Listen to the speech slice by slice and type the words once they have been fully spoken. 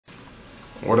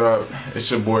What up? It's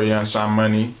your boy Youngstown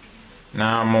Money.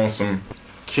 Now I'm on some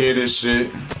kiddish shit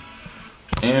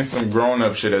and some grown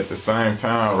up shit at the same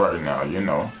time right now, you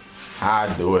know. How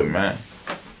I do it, man.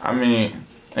 I mean,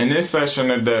 in this session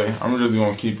today, I'm just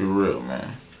gonna keep it real,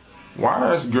 man.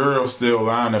 Why is girls still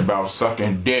lying about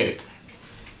sucking dick?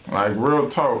 Like, real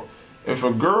talk. If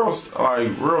a girl's,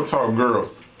 like, real talk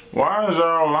girls, why is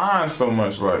y'all lying so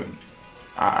much? Like,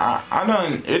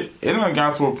 it done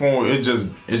got to a point where it's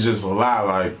just a lie.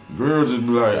 Like, girls just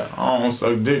be like, I don't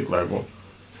suck dick. Like, well,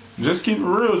 just keep it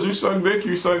real. You suck dick,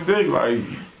 you suck dick. Like,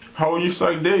 how you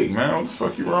suck dick, man? What the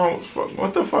fuck you wrong?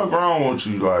 What the fuck wrong with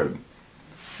you? Like,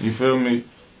 you feel me?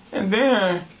 And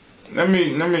then let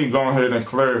me go ahead and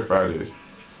clarify this.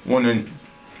 When a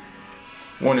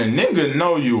nigga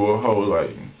know you a hoe,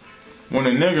 like, when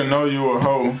a nigga know you a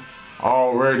hoe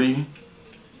already,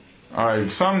 like,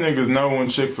 some niggas know when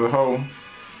chicks a hoe.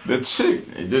 The chick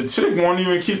won't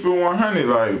even keep it 100.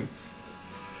 Like,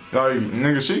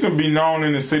 nigga, she could be known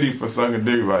in the city for sucking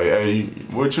dick. Like, hey,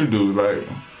 what you do? Like,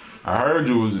 I heard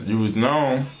you was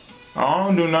known. I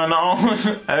don't do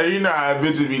nothing. Hey, you know how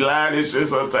bitches be lying and shit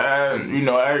sometimes. You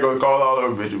know, I ain't gonna call all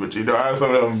of them bitches, but you know how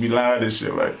some of them be lying and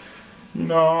shit. Like, you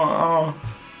know,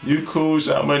 you cool,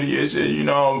 shot money and shit. You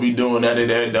know, I don't be doing none of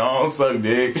that. Don't suck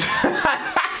dick.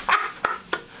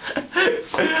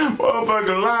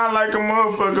 Motherfucker lying like a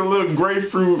motherfucker, little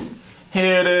grapefruit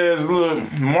head ass, little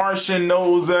Martian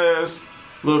nose ass,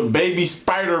 little baby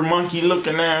spider monkey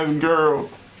looking ass girl.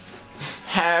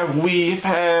 Half weave,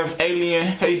 half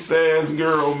alien face ass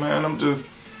girl, man.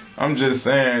 I'm just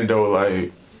saying though,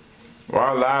 like,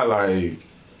 why lie? Like,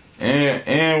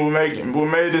 and what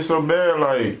made it so bad?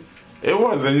 Like, it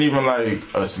wasn't even like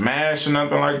a smash or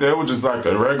nothing like that. It was just like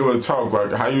a regular talk,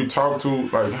 like how you talk to,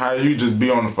 like how you just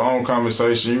be on the phone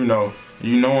conversation. You know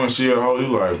when she a hoe, you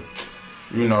like,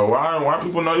 you know, why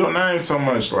people know your name so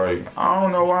much? Like, I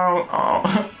don't know why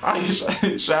I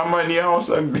shot money, I don't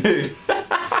suck dick.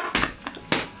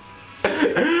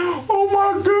 Oh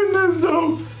my goodness,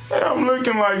 dude. Hey, I'm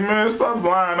looking like, man, stop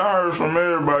lying. I heard from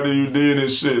everybody you did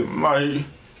this shit.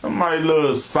 I'm like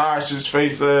little sausage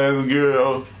face ass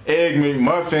girl, egg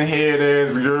McMuffin head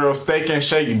ass girl, steak and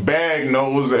shake bag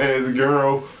nose ass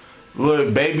girl,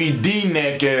 little baby D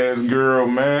neck ass girl,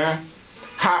 man.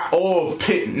 Hot oil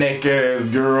pit neck ass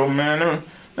girl, man.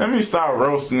 Let me stop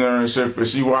roasting her and shit for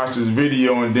she watched this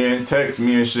video and then text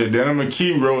me and shit. Then I'm gonna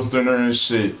keep roasting her and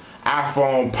shit.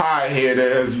 iPhone pie head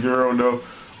ass girl though.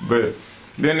 But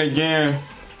then again,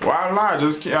 why lie?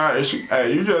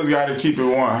 Hey, you just gotta keep it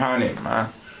 100, man.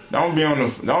 Don't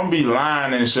be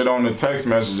lying and shit on the text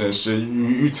message and shit.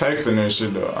 You texting and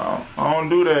shit though. I don't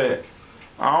do that.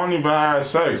 I don't even have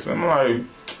sex. I'm like,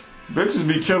 bitches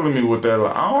be killing me with that.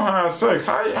 Like, I don't have sex.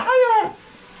 How you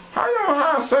don't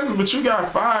have sex but you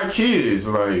got 5 kids?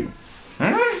 Like,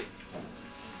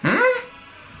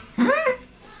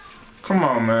 Come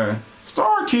on, man.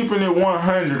 Start keeping it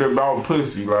 100 about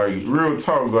pussy. Like, real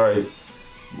talk. Like,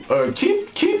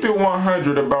 keep it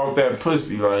 100 about that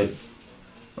pussy.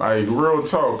 Like real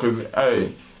talk. Cause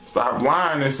hey, stop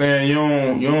lying and saying you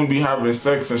don't be having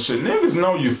sex and shit. Niggas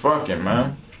know you fucking,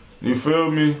 man. You feel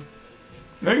me?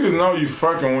 Niggas know you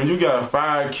fucking when you got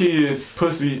 5 kids,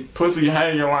 pussy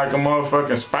hanging like a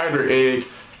motherfucking spider egg.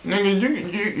 Nigga,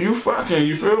 you fucking,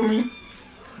 you feel me?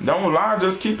 Don't lie,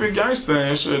 just keep it gangster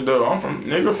and shit though. I'm from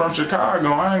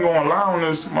Chicago. I ain't gonna lie on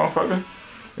this motherfucker.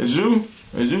 Is you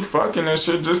fucking and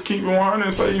shit, just keep it 100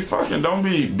 and say you fucking. Don't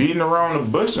be beating around the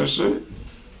bush and shit.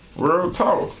 Real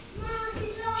talk.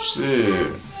 Shit.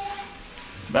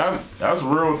 That's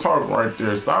real talk right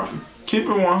there. Stop. Keep it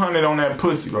 100 on that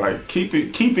pussy. Like, keep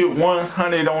it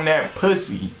 100 on that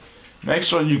pussy. Make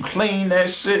sure you clean that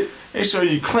shit. Make sure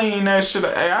you clean that shit.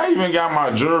 Hey, I even got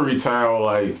my jewelry towel.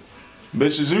 Like,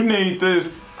 bitches, you need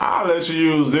this. I'll let you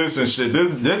use this and shit.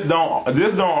 This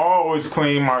don't always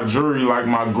clean my jewelry, like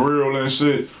my grill and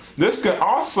shit. This can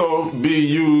also be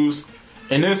used,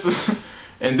 and this is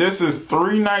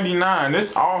 $3.99.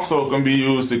 This also can be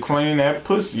used to clean that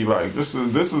pussy. Like, this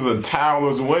is a towel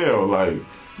as well. Like,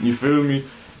 you feel me?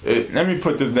 Let me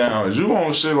put this down. Is you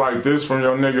want shit like this from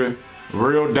your nigga?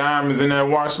 Real diamonds in that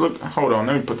watch. Look, hold on.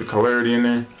 Let me put the clarity in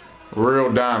there.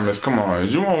 Real diamonds. Come on.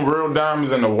 Is you want real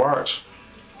diamonds in the watch?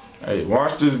 Hey,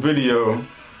 watch this video.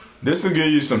 This will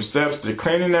give you some steps to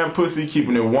cleaning that pussy,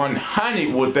 keeping it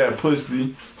 100 with that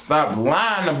pussy. Stop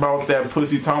lying about that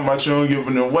pussy, talking about you don't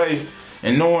giving it away.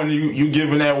 And knowing you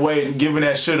giving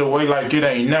that shit away like it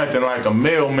ain't nothing, like a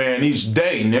mailman each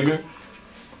day, nigga.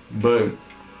 But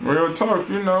real talk,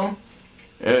 you know.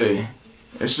 Hey,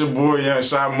 it's your boy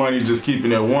Youngstown Money, just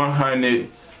keeping it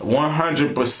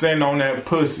 100% on that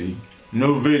pussy.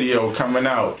 New video coming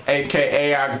out.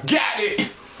 AKA I got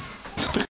it.